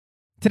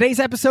Today's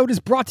episode is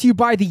brought to you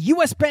by the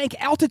U.S. Bank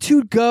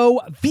Altitude Go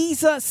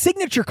Visa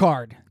Signature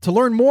Card. To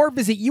learn more,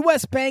 visit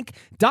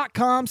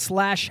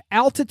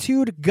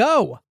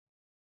usbank.com/altitudego.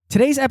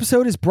 Today's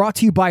episode is brought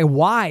to you by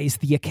Wise,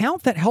 the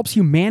account that helps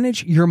you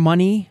manage your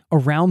money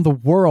around the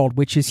world,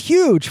 which is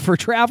huge for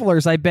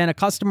travelers. I've been a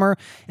customer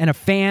and a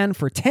fan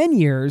for 10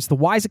 years. The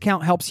Wise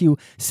account helps you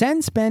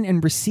send, spend,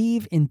 and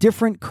receive in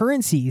different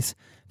currencies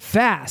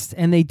fast,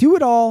 and they do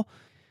it all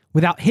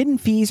without hidden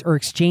fees or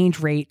exchange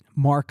rate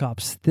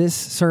markups. This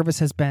service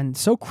has been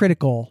so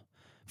critical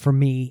for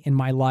me in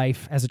my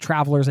life as a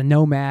traveler, as a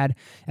nomad,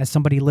 as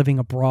somebody living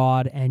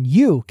abroad. And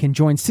you can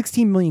join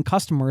 16 million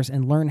customers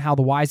and learn how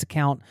the Wise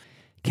account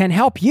can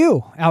help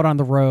you out on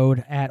the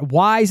road at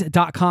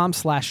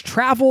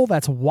wise.com/travel.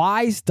 That's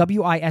wise,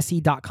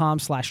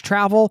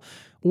 wise.com/travel,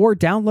 or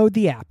download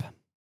the app.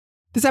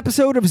 This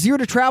episode of Zero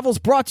to Travel is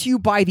brought to you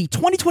by the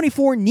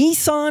 2024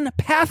 Nissan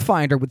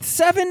Pathfinder with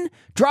 7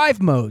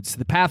 drive modes.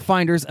 The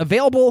Pathfinder's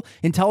available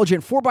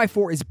intelligent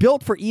 4x4 is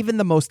built for even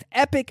the most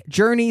epic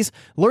journeys.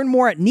 Learn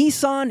more at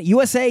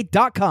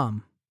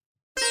nissanusa.com.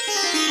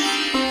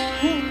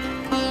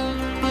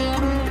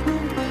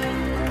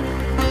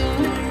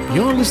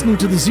 You're listening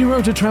to the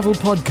Zero to Travel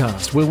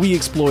podcast, where we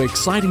explore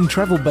exciting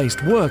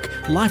travel-based work,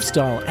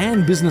 lifestyle,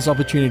 and business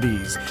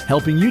opportunities,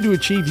 helping you to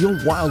achieve your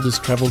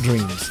wildest travel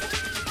dreams.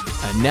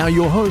 And now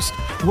your host,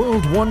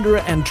 world wanderer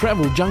and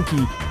travel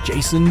junkie,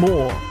 Jason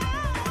Moore.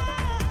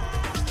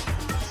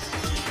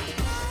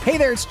 Hey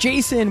there, it's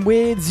Jason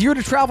with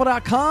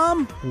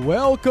ZeroToTravel.com.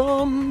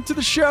 Welcome to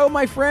the show,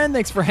 my friend.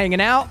 Thanks for hanging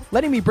out,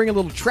 letting me bring a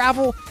little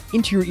travel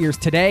into your ears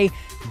today.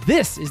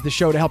 This is the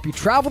show to help you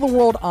travel the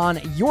world on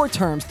your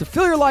terms, to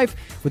fill your life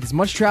with as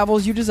much travel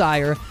as you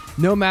desire,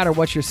 no matter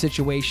what your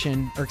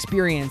situation or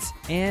experience.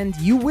 And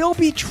you will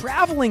be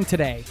traveling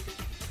today.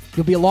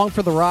 You'll be along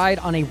for the ride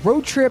on a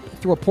road trip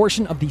through a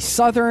portion of the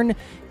southern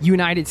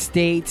United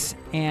States,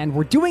 and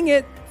we're doing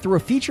it through a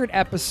featured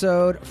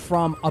episode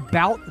from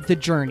About the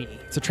Journey.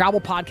 It's a travel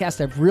podcast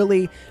I've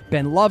really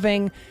been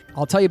loving.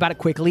 I'll tell you about it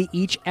quickly.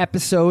 Each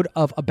episode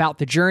of About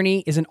the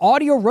Journey is an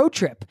audio road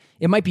trip.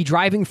 It might be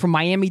driving from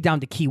Miami down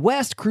to Key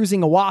West,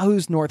 cruising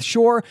Oahu's North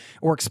Shore,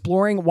 or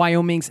exploring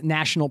Wyoming's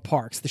national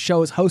parks. The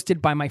show is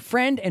hosted by my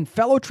friend and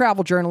fellow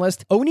travel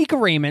journalist, Onika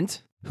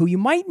Raymond, who you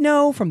might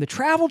know from the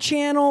Travel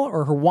Channel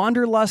or her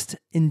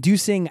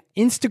wanderlust-inducing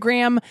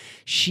Instagram.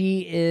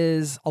 She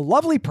is a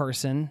lovely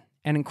person,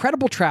 an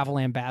incredible travel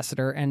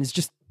ambassador, and has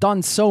just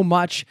done so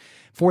much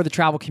for the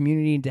travel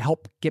community to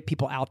help get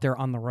people out there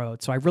on the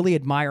road. So I really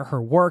admire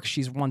her work.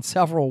 She's won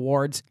several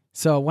awards.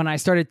 So when I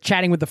started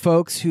chatting with the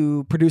folks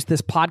who produced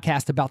this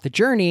podcast About the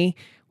Journey,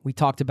 we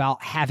talked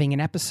about having an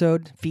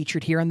episode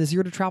featured here on the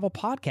Zero to Travel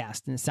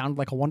podcast. And it sounded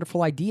like a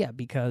wonderful idea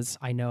because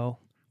I know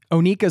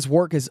Onika's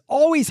work is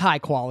always high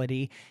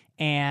quality,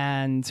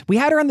 and we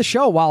had her on the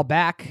show a while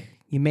back.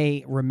 You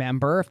may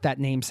remember if that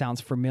name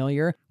sounds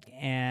familiar.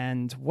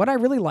 And what I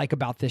really like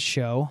about this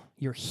show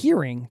you're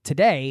hearing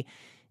today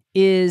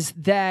is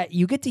that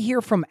you get to hear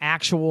from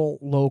actual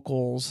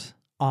locals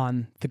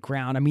on the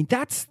ground. I mean,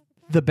 that's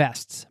the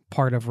best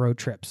part of road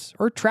trips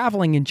or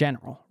traveling in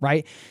general,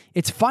 right?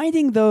 It's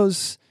finding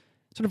those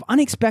sort of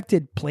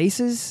unexpected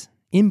places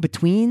in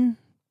between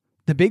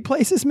the big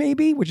places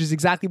maybe, which is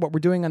exactly what we're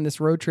doing on this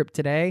road trip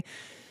today.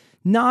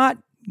 Not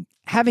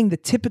having the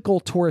typical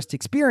tourist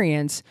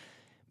experience,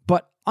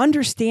 but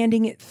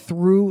understanding it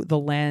through the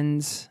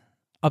lens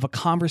of a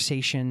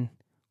conversation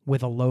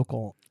with a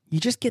local. You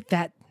just get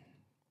that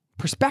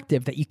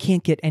perspective that you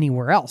can't get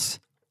anywhere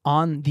else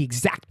on the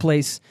exact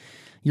place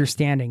you're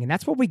standing. And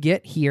that's what we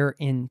get here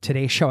in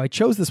today's show. I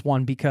chose this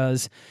one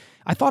because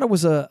I thought it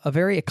was a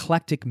very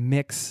eclectic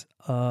mix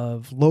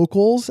of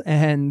locals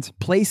and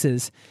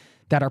places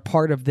that are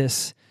part of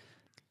this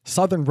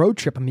southern road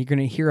trip. I mean, you're going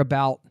to hear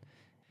about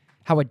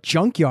how a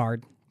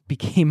junkyard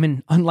became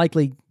an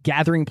unlikely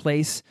gathering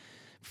place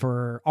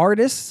for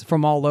artists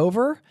from all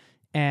over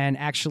and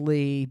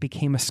actually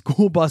became a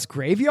school bus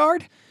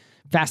graveyard.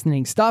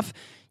 Fascinating stuff.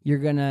 You're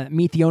going to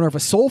meet the owner of a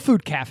soul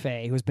food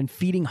cafe who has been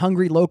feeding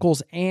hungry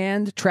locals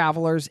and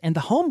travelers and the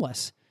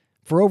homeless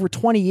for over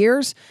 20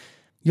 years.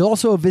 You'll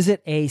also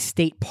visit a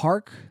state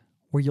park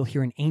where you'll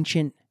hear an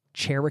ancient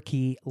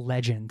Cherokee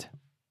legend.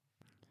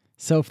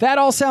 So if that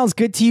all sounds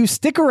good to you,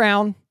 stick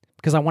around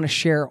because I want to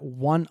share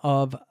one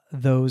of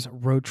those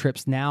road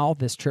trips now,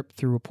 this trip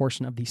through a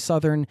portion of the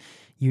southern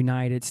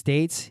United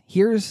States.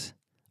 Here's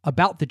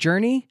About the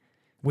Journey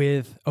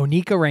with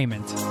Onika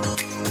Raymond.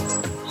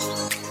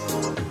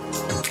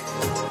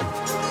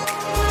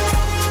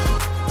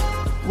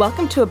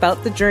 Welcome to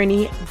About the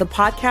Journey, the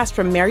podcast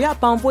from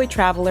Marriott Bonvoy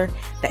Traveler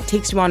that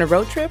takes you on a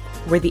road trip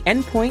where the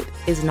end point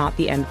is not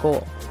the end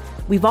goal.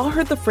 We've all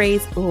heard the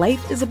phrase,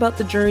 life is about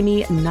the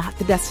journey, not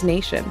the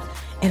destination.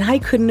 And I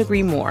couldn't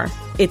agree more.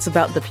 It's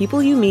about the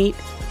people you meet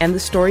and the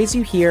stories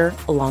you hear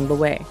along the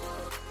way.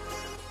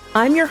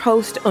 I'm your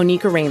host,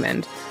 Onika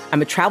Raymond.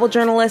 I'm a travel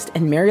journalist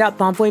and Marriott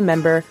Bonvoy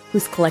member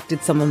who's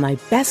collected some of my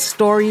best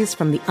stories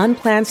from the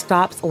unplanned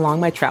stops along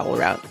my travel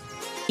route.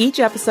 Each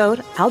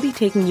episode, I'll be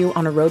taking you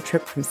on a road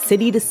trip from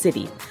city to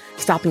city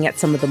stopping at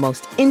some of the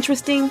most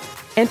interesting,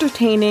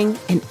 entertaining,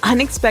 and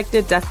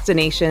unexpected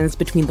destinations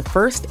between the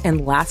first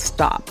and last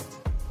stop.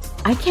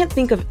 I can't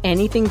think of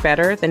anything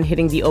better than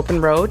hitting the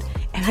open road,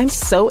 and I'm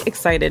so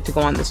excited to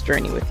go on this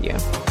journey with you.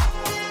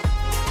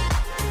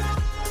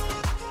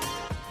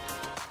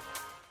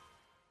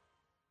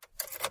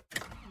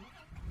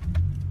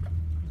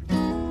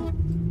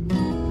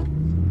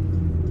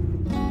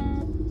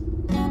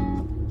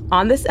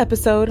 On this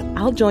episode,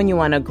 I'll join you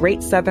on a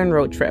great Southern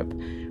road trip.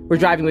 We're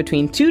driving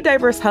between two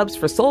diverse hubs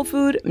for soul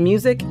food,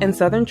 music, and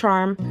Southern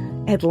charm,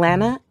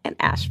 Atlanta and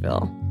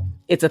Asheville.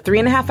 It's a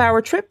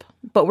 3.5-hour trip,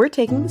 but we're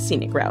taking the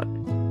scenic route.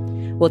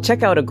 We'll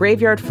check out a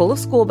graveyard full of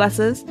school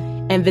buses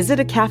and visit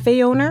a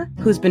cafe owner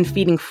who's been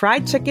feeding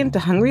fried chicken to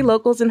hungry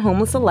locals and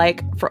homeless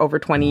alike for over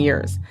 20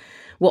 years.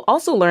 We'll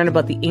also learn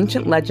about the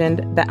ancient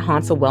legend that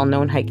haunts a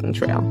well-known hiking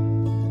trail.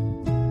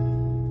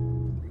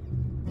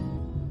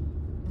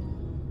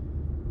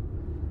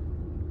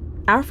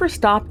 Our first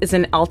stop is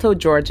in Alto,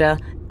 Georgia,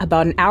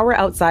 about an hour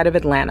outside of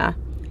Atlanta.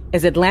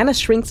 As Atlanta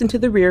shrinks into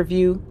the rear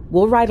view,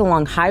 we'll ride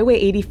along Highway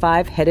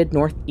 85 headed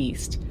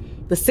northeast.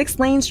 The 6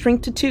 lanes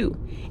shrink to 2,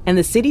 and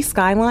the city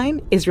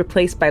skyline is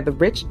replaced by the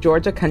rich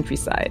Georgia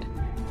countryside.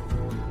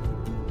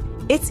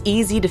 It's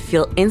easy to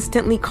feel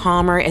instantly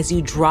calmer as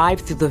you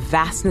drive through the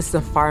vastness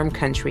of farm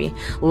country,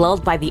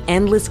 lulled by the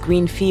endless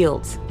green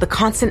fields, the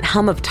constant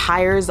hum of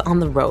tires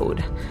on the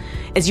road.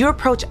 As you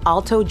approach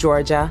Alto,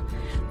 Georgia,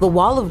 the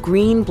wall of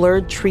green,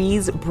 blurred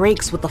trees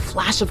breaks with a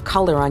flash of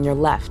color on your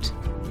left.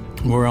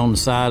 We're on the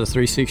side of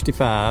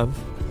 365,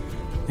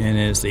 and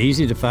it's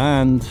easy to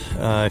find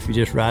if you're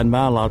just riding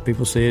by. A lot of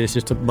people see it. It's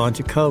just a bunch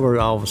of color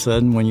all of a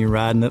sudden when you're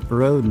riding up the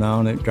road now,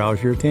 and it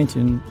draws your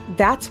attention.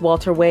 That's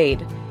Walter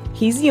Wade.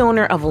 He's the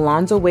owner of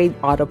Alonzo Wade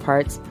Auto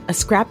Parts, a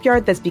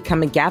scrapyard that's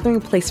become a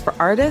gathering place for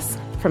artists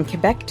from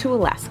Quebec to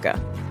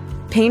Alaska.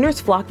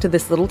 Painters flock to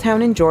this little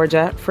town in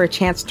Georgia for a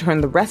chance to turn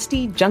the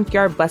rusty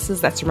junkyard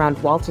buses that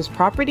surround Walter's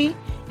property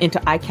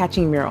into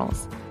eye-catching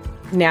murals.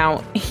 Now,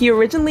 he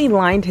originally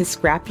lined his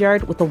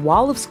scrapyard with a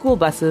wall of school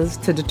buses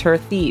to deter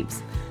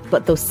thieves,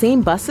 but those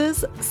same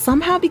buses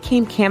somehow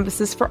became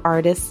canvases for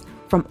artists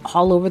from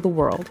all over the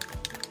world.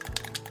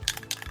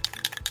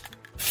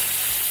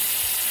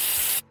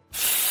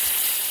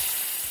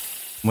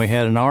 We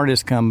had an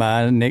artist come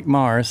by, Nick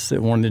Morris,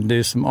 that wanted to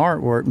do some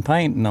artwork and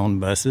painting on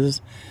the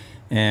buses.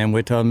 And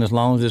we told him as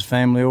long as it's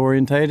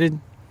family-orientated,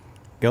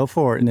 go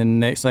for it. And then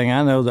the next thing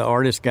I know, the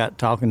artists got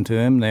talking to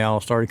him. They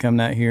all started coming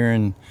out here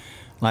and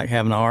like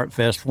having an art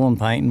festival and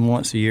painting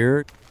once a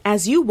year.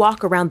 As you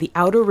walk around the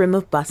outer rim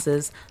of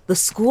buses, the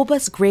school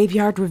bus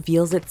graveyard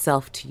reveals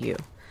itself to you.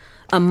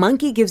 A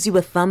monkey gives you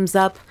a thumbs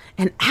up,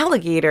 an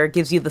alligator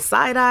gives you the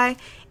side eye,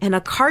 and a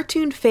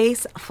cartoon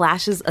face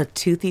flashes a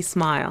toothy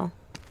smile.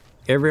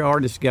 Every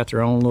artist got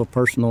their own little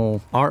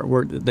personal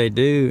artwork that they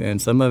do,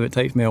 and some of it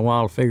takes me a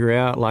while to figure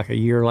out. Like a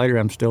year later,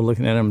 I'm still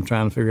looking at them and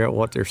trying to figure out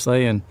what they're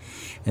saying.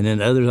 And then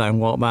the others, I can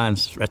walk by and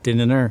it's right then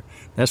and there.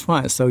 That's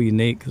why it's so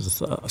unique,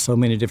 because so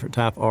many different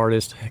type of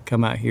artists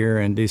come out here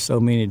and do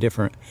so many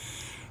different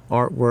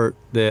artwork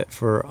that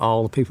for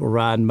all the people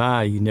riding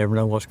by, you never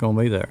know what's going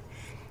to be there.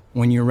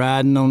 When you're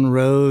riding on the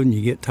road and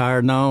you get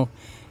tired and all,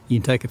 you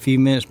can take a few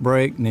minutes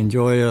break and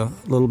enjoy a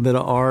little bit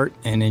of art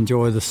and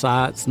enjoy the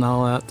sights and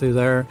all out through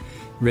there.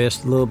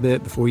 Rest a little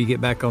bit before you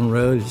get back on the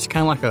road. It's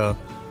kind of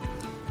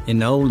in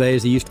the old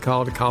days, they used to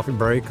call it a coffee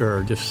break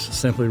or just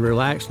simply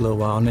relax a little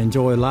while and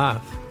enjoy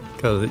life,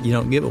 because you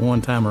don't get it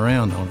one time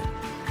around on it.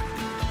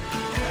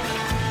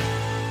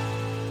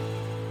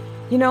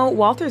 You know,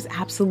 Walter's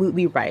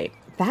absolutely right.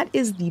 That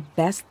is the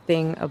best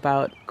thing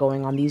about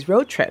going on these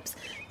road trips.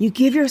 You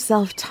give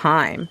yourself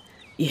time.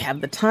 You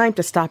have the time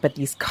to stop at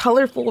these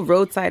colorful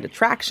roadside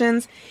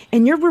attractions,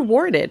 and you're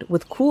rewarded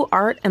with cool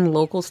art and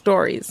local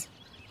stories.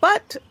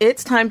 But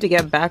it's time to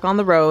get back on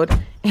the road,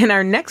 and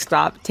our next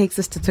stop takes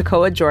us to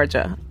Toccoa,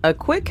 Georgia, a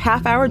quick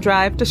half-hour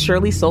drive to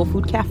Shirley's Soul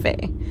Food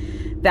Cafe.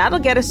 That'll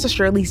get us to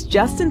Shirley's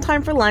just in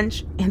time for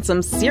lunch and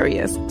some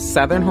serious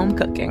Southern home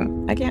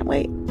cooking. I can't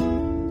wait.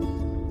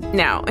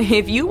 Now,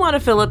 if you want to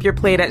fill up your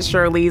plate at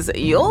Shirley's,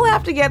 you'll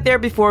have to get there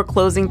before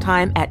closing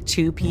time at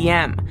 2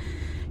 p.m.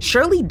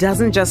 Shirley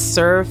doesn't just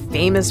serve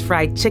famous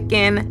fried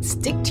chicken,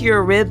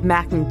 stick-to-your-rib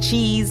mac and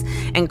cheese,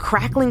 and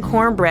crackling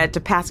cornbread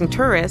to passing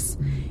tourists.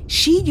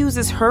 She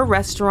uses her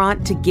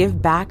restaurant to give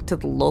back to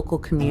the local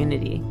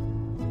community.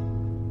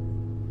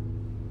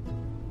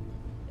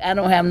 I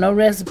don't have no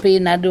recipe,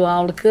 and I do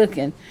all the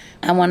cooking.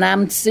 And when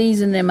I'm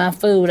seasoning my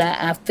food,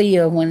 I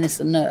feel when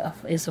it's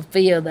enough. It's a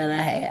feel that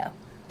I have.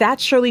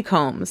 That's Shirley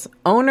Combs,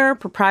 owner,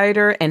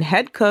 proprietor, and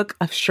head cook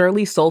of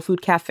Shirley's Soul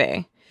Food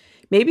Cafe.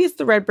 Maybe it's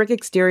the red brick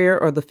exterior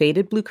or the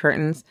faded blue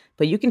curtains,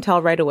 but you can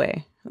tell right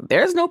away.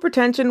 There's no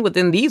pretension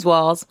within these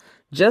walls,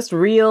 just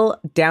real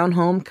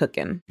down-home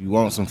cooking. You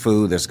want some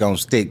food that's going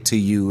to stick to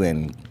you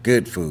and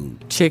good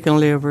food. Chicken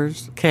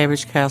livers,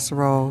 cabbage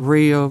casserole,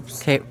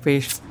 ribs,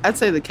 catfish. I'd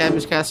say the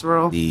cabbage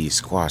casserole. The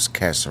squash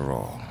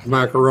casserole.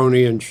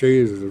 Macaroni and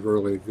cheese is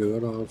really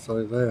good, I'll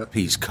say that.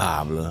 Peach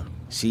cobbler.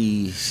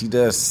 She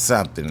does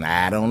something,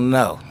 I don't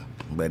know,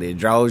 but it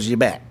draws you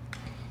back.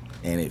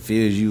 and it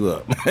fills you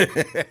up.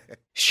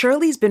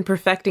 Shirley's been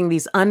perfecting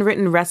these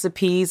unwritten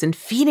recipes and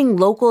feeding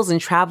locals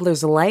and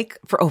travelers alike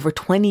for over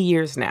 20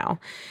 years now.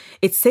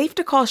 It's safe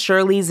to call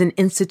Shirley's an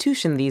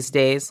institution these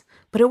days,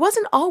 but it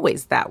wasn't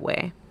always that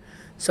way.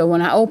 So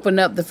when I opened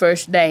up the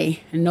first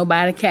day and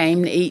nobody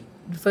came to eat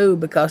the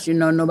food because,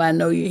 nobody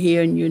know you're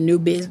here and you're new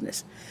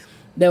business,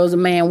 there was a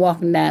man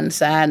walking down the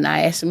side and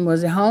I asked him,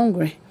 was he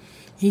hungry?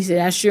 He said,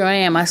 I sure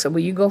am. I said,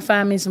 well, you go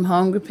find me some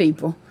hungry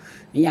people.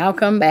 And y'all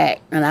come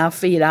back, and I'll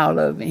feed all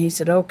of it. He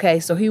said, okay.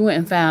 So he went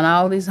and found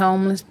all these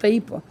homeless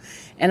people.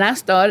 And I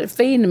started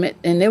feeding them.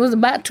 And it was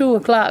about 2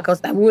 o'clock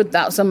because I would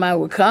thought somebody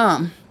would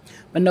come,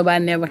 but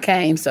nobody never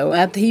came. So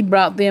after he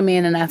brought them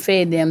in and I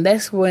fed them,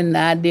 that's when the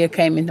idea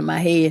came into my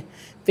head,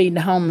 feed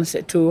the homeless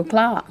at 2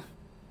 o'clock.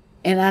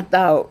 And I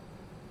thought,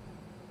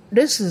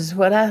 this is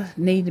what I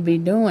need to be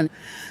doing.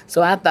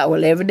 So I thought,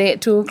 well, every day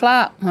at 2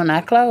 o'clock when I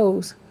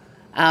close,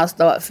 I'll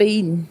start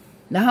feeding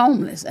the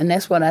homeless. And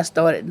that's what I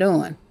started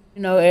doing.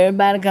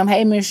 Everybody come,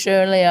 hey, Miss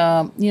Shirley,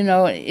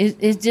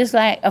 it's just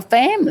like a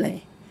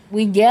family.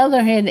 We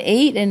gather here to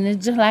eat, and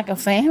it's just like a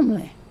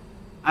family.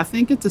 I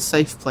think it's a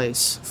safe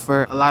place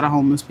for a lot of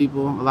homeless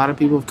people. A lot of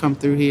people have come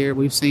through here.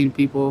 We've seen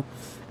people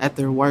at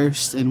their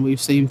worst, and we've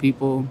seen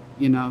people,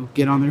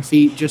 get on their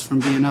feet just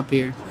from being up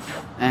here.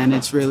 And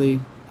it's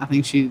really, I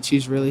think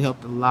she's really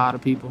helped a lot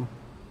of people.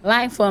 I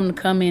like for them to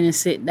come in and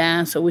sit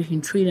down so we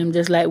can treat them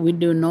just like we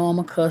do a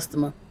normal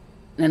customer.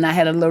 And I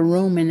had a little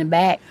room in the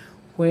back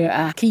where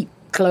I keep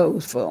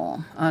clothes for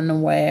them,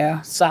 underwear,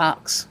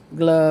 socks,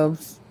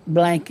 gloves,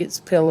 blankets,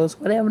 pillows,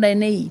 whatever they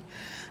need.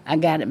 I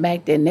got it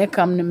back there, and they'll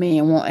come to me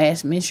and won't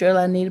ask me,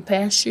 Shirley, I need a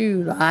pair of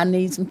shoes, or I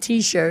need some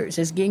T-shirts.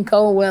 It's getting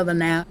cold weather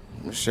now.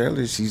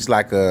 Shirley, she's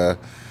like the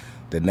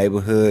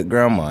neighborhood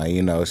grandma.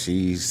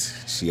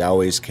 She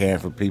always caring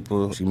for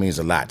people. She means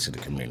a lot to the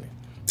community,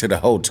 to the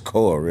whole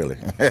core, really.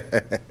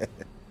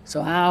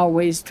 So I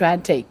always try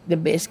to take the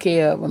best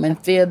care of them and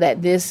feel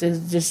that this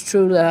is just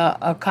truly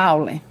a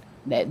calling.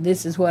 That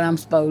this is what I'm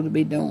supposed to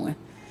be doing,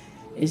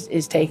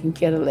 is taking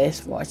care of less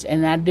fortunate.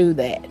 And I do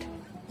that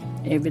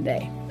every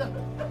day.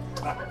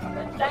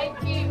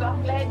 Thank you.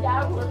 I'm glad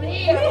y'all were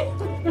here.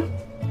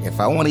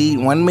 If I want to eat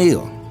one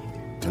meal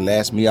to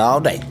last me all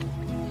day,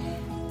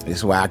 this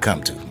is where I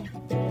come to.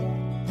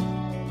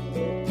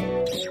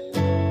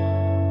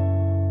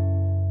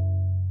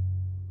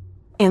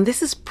 And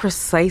this is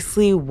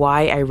precisely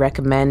why I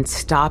recommend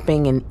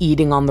stopping and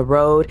eating on the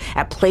road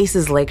at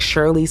places like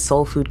Shirley's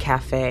Soul Food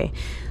Cafe.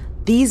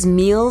 These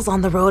meals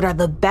on the road are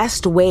the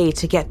best way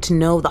to get to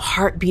know the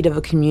heartbeat of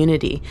a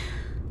community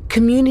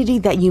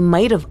that you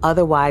might have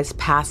otherwise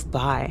passed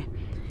by.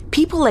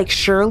 People like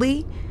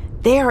Shirley,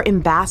 they are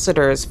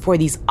ambassadors for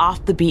these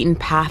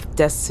off-the-beaten-path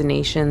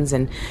destinations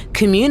and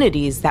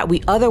communities that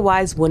we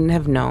otherwise wouldn't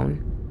have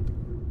known.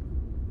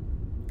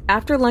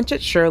 After lunch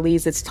at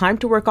Shirley's, it's time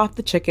to work off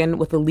the chicken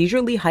with a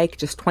leisurely hike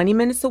just 20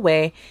 minutes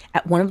away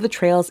at one of the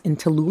trails in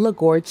Tallulah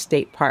Gorge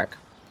State Park.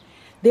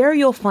 There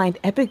you'll find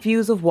epic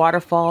views of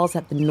waterfalls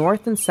at the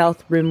North and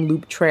South Rim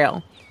Loop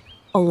Trail,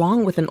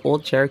 along with an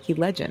old Cherokee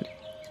legend.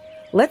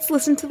 Let's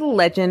listen to the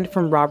legend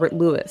from Robert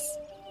Lewis.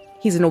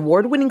 He's an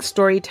award-winning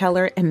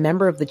storyteller and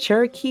member of the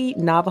Cherokee,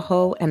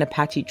 Navajo, and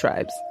Apache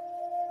tribes.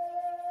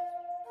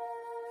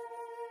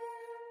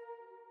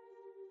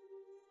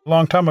 A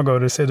long time ago,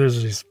 they said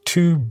there's these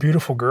 2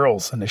 beautiful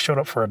girls, and they showed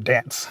up for a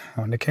dance.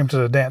 When they came to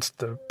the dance,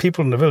 the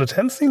people in the village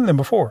hadn't seen them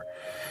before.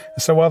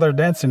 And so while they're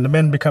dancing, the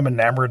men become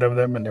enamored of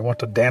them, and they want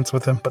to dance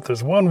with them. But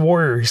there's one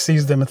warrior who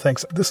sees them and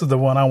thinks, this is the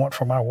one I want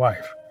for my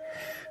wife.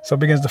 So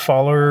begins to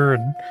follow her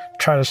and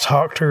try to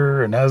talk to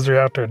her. And as they're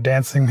out there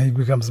dancing, he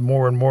becomes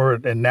more and more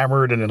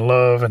enamored and in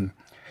love. And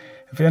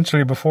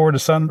eventually, before the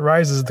sun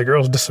rises, the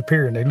girls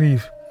disappear and they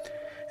leave.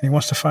 And he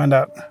wants to find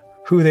out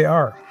who they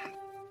are.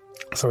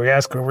 So he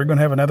asks, are we going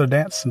to have another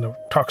dance? And he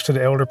talks to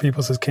the elder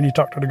people, says, can you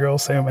talk to the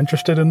girls? Say I'm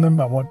interested in them.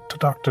 I want to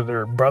talk to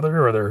their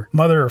brother or their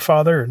mother or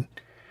father and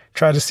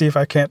try to see if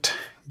I can't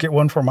get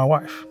one for my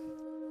wife.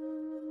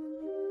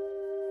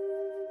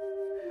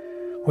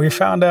 Well, he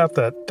found out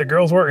that the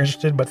girls were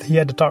interested, but he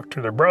had to talk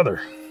to their brother.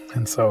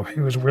 And so he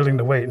was willing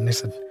to wait. And he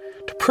said,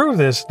 to prove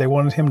this, they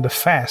wanted him to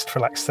fast for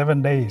like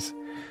 7 days.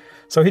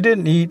 So he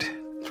didn't eat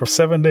for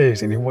 7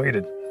 days, and he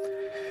waited.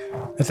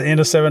 At the end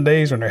of 7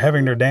 days, when they're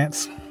having their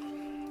dance,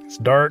 it's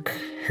dark.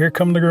 Here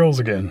come the girls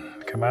again.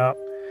 They come out.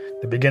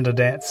 They begin to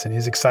dance, and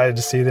he's excited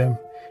to see them.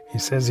 He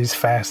says he's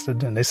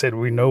fasted, and they said,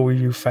 we know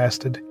you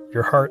fasted.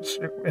 Your heart's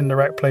in the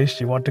right place.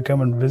 You want to come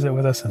and visit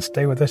with us and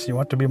stay with us. You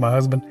want to be my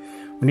husband.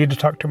 We need to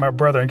talk to my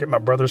brother and get my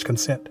brother's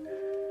consent.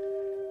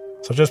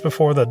 So just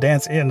before the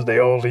dance ends, they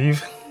all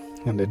leave,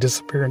 and they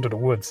disappear into the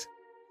woods.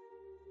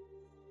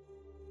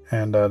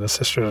 And the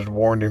sisters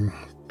warned him,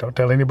 don't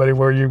tell anybody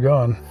where you've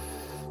gone.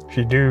 If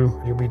you do,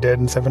 you'll be dead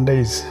in 7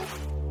 days.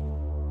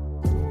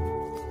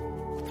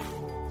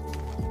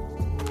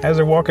 As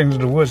they're walking into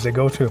the woods, they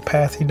go to a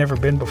path he'd never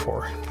been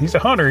before. He's a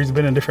hunter. He's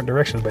been in different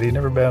directions, but he'd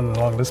never been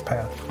along this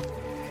path.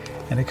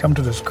 And they come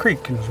to this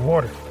creek and there's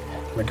water.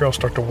 And the girls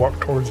start to walk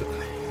towards it.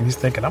 And he's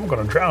thinking, I'm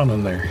going to drown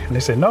in there. And they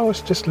say, no,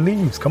 it's just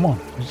leaves. Come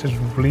on. It's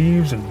just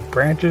leaves and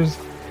branches.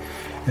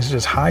 It's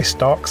just high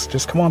stalks.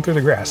 Just come on through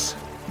the grass.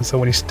 And so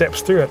when he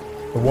steps through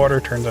it, the water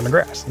turns into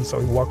grass. And so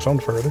he walks on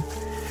further.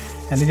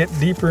 And they get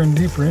deeper and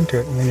deeper into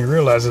it. And then he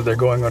realizes they're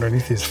going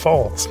underneath these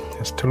falls.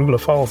 It's Tallulah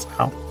Falls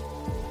now.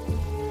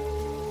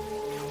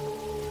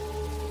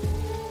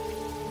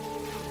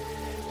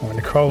 And when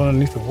they crawl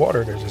underneath the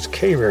water, there's this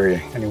cave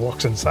area. And he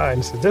walks inside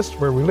and says, this is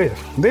where we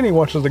live. And then he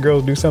watches the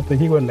girls do something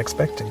he wasn't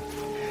expecting.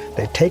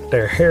 They take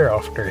their hair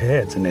off their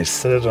heads and they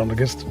set it on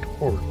against the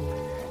door.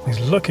 He's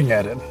looking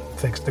at it and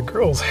thinks the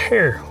girl's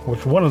hair,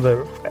 which one of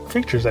the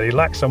features that he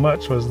liked so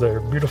much was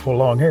their beautiful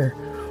long hair,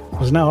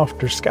 was now off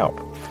their scalp.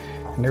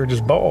 And they were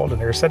just bald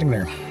and they were sitting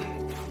there.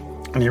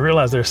 And you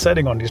realize they're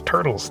sitting on these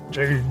turtles,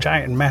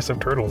 giant, massive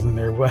turtles, and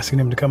they're asking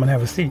him to come and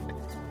have a seat.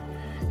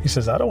 He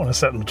says, I don't want to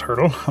sit on the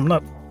turtle. I'm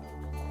not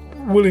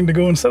willing to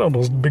go and sit on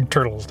those big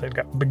turtles. They've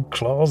got big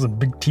claws and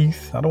big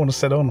teeth. I don't want to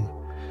sit on them.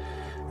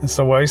 And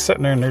so while he's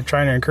sitting there and they're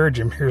trying to encourage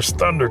him, here's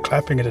thunder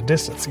clapping at a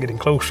distance, getting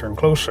closer and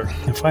closer.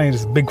 And finally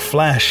this big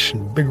flash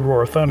and big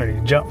roar of thunder, and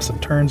he jumps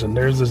and turns, and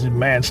there's this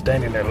man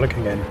standing there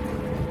looking at him.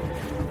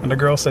 And the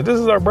girl said, this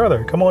is our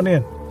brother. Come on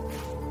in.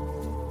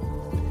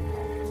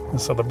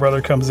 And so the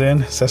brother comes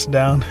in, sits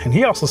down, and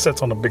he also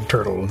sits on a big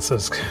turtle and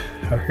says,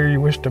 I hear you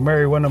wish to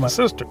marry one of my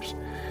sisters.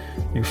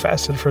 You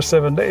fasted for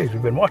 7 days.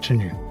 We've been watching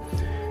you.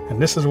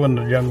 And this is when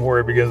the young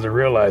warrior begins to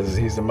realize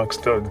he's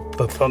amongst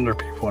the thunder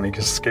people, and he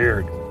gets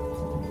scared.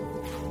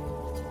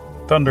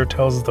 Thunder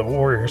tells the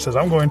warrior, says,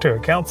 I'm going to a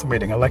council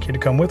meeting. I'd like you to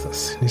come with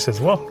us. And he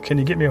says, well, can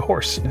you get me a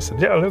horse? And he said,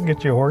 yeah, he'll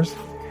get you a horse.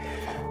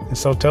 And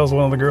so tells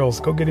one of the girls,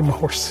 go get him a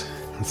horse.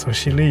 And so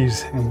she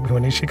leaves, and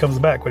when she comes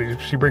back,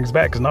 what she brings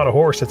back is not a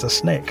horse, it's a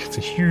snake. It's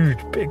a huge,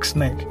 big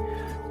snake.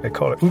 They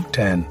call it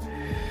Uktan.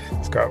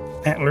 It's got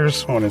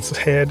antlers on its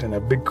head and a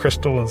big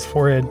crystal on its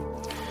forehead.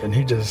 And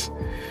he just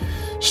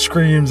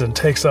screams and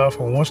takes off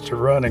and wants to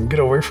run and get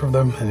away from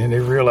them. And then they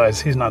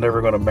realize he's not ever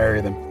going to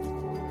marry them.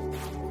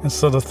 And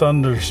so the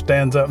thunder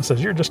stands up and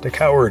says, you're just a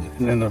coward.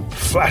 And in a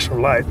flash of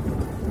light,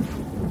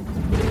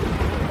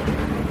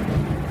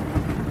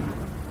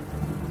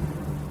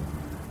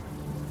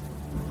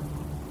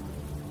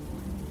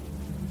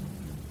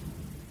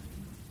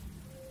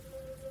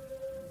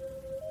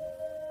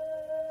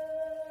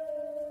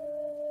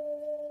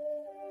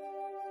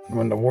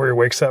 when the warrior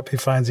wakes up, he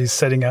finds he's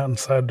sitting out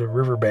inside the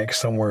riverbank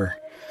somewhere.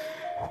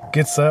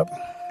 Gets up,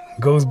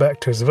 goes back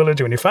to his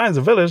village. When he finds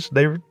the village,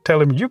 they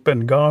tell him, you've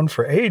been gone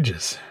for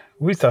ages.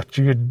 We thought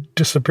you had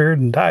disappeared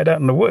and died out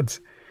in the woods.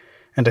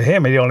 And to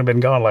him, he'd only been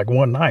gone like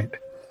one night.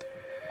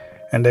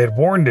 And they had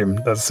warned him,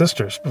 the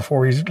sisters,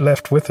 before he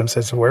left with them,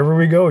 says, wherever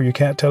we go, you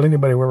can't tell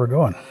anybody where we're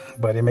going.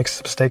 But he makes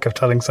the mistake of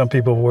telling some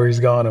people where he's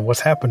gone and what's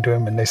happened to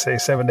him. And they say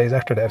 7 days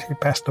after that, he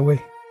passed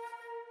away.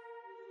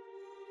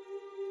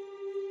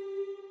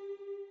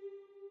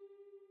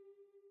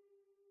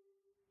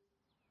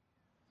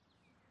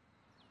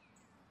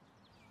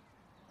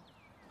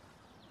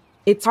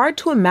 It's hard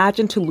to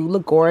imagine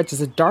Tallulah Gorge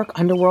as a dark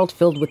underworld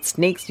filled with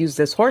snakes used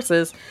as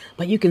horses,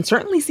 but you can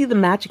certainly see the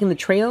magic in the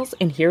trails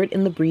and hear it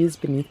in the breeze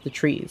beneath the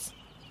trees.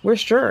 We're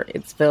sure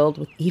it's filled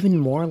with even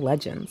more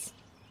legends.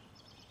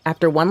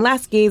 After one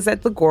last gaze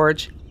at the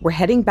gorge, we're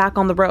heading back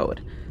on the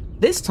road,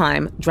 this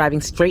time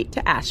driving straight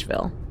to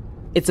Asheville.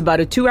 It's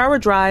about a 2-hour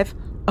drive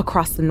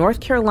across the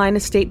North Carolina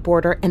state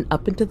border and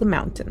up into the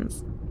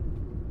mountains.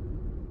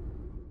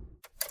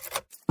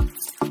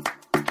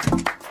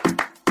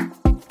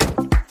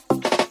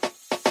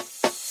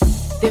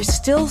 There's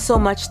still so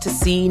much to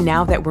see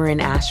now that we're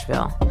in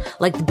Asheville,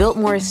 like the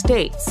Biltmore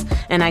Estates,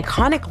 an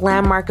iconic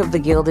landmark of the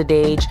Gilded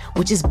Age,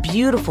 which is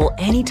beautiful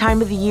any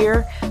time of the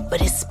year, but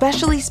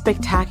especially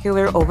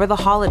spectacular over the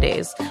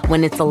holidays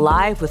when it's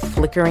alive with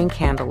flickering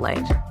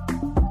candlelight.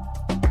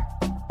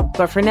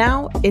 But for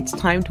now, it's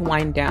time to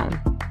wind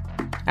down.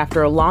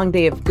 After a long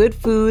day of good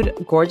food,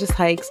 gorgeous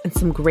hikes, and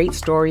some great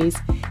stories,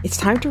 it's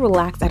time to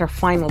relax at our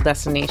final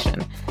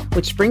destination,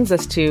 which brings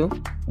us to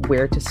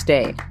where to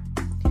stay.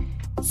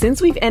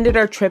 Since we've ended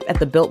our trip at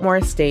the Biltmore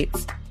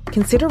Estates,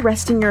 consider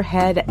resting your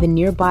head at the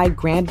nearby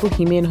Grand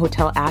Bohemian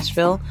Hotel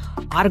Asheville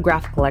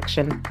Autograph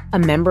Collection, a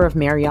member of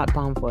Marriott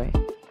Bonvoy.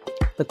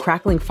 The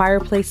crackling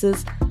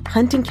fireplaces,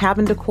 hunting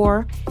cabin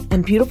decor,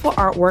 and beautiful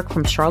artwork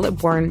from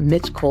Charlotte-born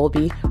Mitch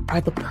Colby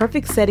are the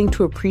perfect setting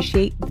to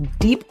appreciate the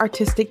deep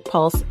artistic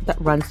pulse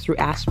that runs through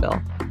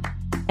Asheville.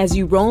 As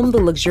you roam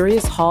the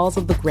luxurious halls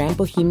of the Grand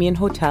Bohemian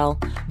Hotel,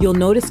 you'll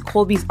notice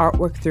Colby's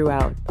artwork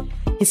throughout.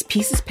 His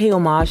pieces pay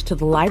homage to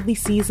the lively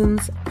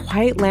seasons,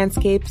 quiet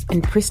landscapes,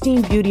 and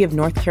pristine beauty of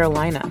North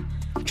Carolina,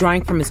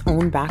 drawing from his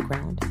own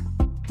background.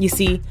 You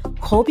see,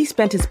 Colby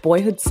spent his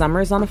boyhood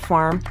summers on a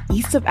farm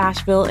east of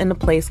Asheville in a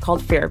place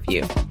called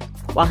Fairview.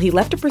 While he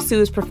left to pursue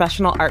his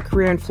professional art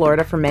career in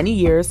Florida for many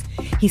years,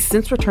 he's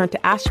since returned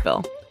to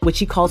Asheville, which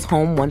he calls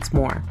home once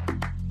more.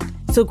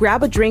 So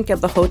grab a drink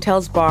at the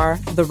hotel's bar,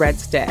 the Red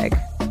Stag.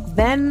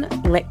 Then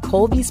let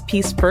Colby's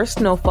piece First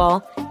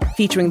Snowfall,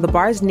 featuring the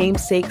bar's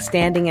namesake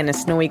standing in a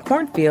snowy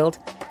cornfield,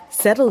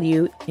 settle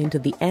you into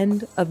the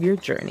end of your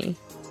journey.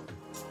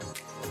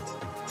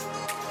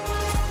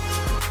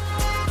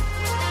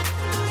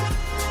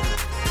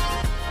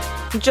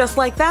 Just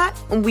like that,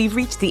 we've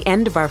reached the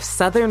end of our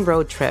southern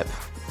road trip.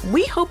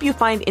 We hope you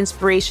find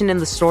inspiration in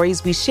the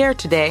stories we share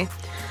today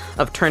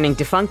of turning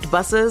defunct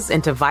buses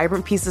into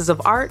vibrant pieces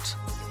of art,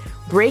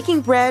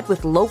 breaking bread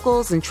with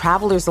locals and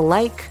travelers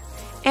alike,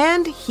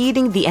 and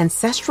heeding the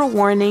ancestral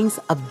warnings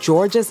of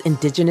Georgia's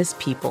indigenous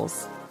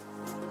peoples.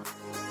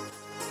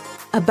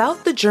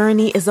 About the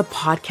Journey is a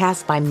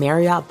podcast by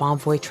Marriott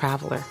Bonvoy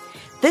Traveler.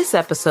 This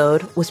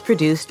episode was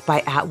produced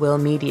by At Will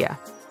Media.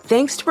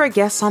 Thanks to our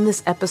guests on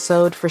this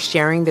episode for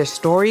sharing their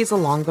stories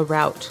along the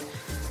route.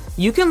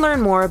 You can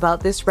learn more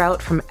about this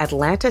route from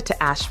Atlanta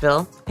to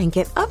Asheville and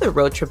get other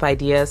road trip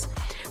ideas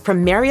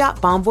from Marriott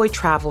Bonvoy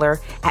Traveler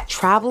at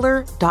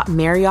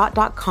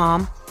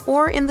traveler.marriott.com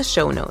or in the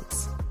show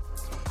notes.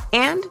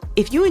 And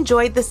if you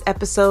enjoyed this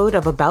episode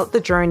of About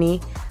the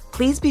Journey,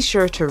 please be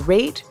sure to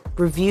rate,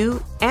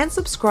 review, and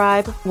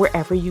subscribe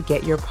wherever you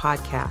get your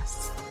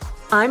podcasts.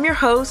 I'm your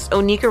host,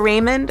 Onika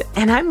Raymond,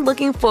 and I'm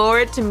looking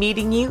forward to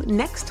meeting you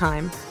next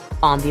time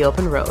on the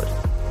open road.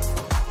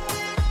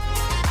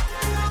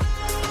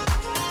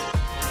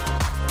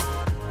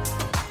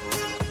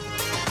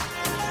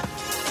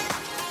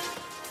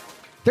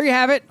 There you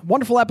have it.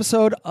 Wonderful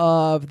episode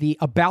of the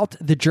About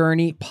the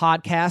Journey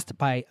podcast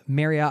by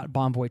Marriott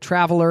Bonvoy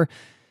Traveler.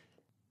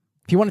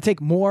 If you want to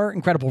take more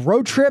incredible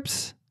road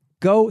trips,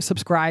 go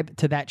subscribe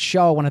to that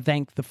show. I want to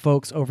thank the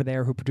folks over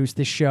there who produced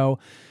this show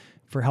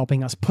for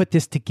helping us put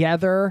this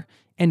together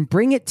and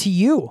bring it to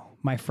you,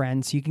 my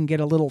friends, so you can get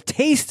a little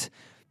taste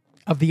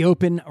of the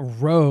open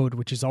road,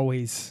 which is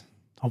always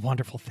a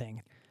wonderful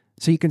thing.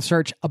 So you can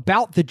search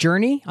About the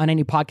Journey on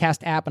any podcast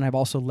app, and I've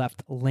also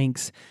left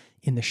links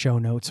in the show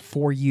notes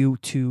for you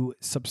to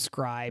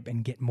subscribe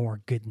and get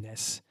more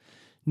goodness.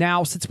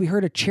 Now, since we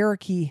heard a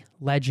Cherokee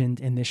legend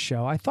in this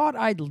show, I thought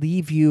I'd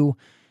leave you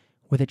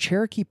with a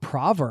Cherokee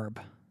proverb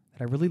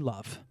that I really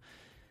love.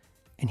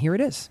 And here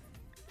it is.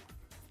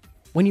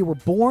 When you were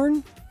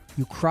born,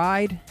 you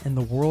cried and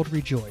the world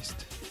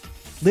rejoiced.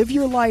 Live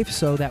your life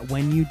so that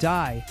when you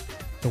die,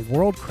 the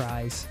world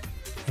cries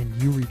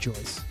and you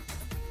rejoice.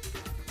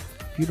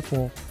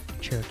 Beautiful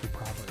Cherokee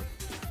proverb.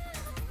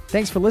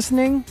 Thanks for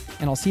listening,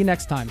 and I'll see you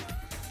next time.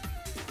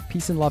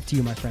 Peace and love to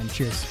you, my friend.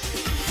 Cheers.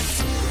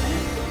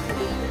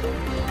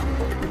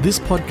 This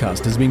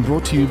podcast has been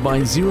brought to you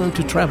by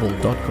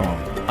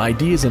ZeroToTravel.com.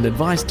 Ideas and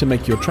advice to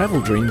make your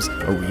travel dreams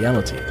a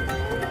reality.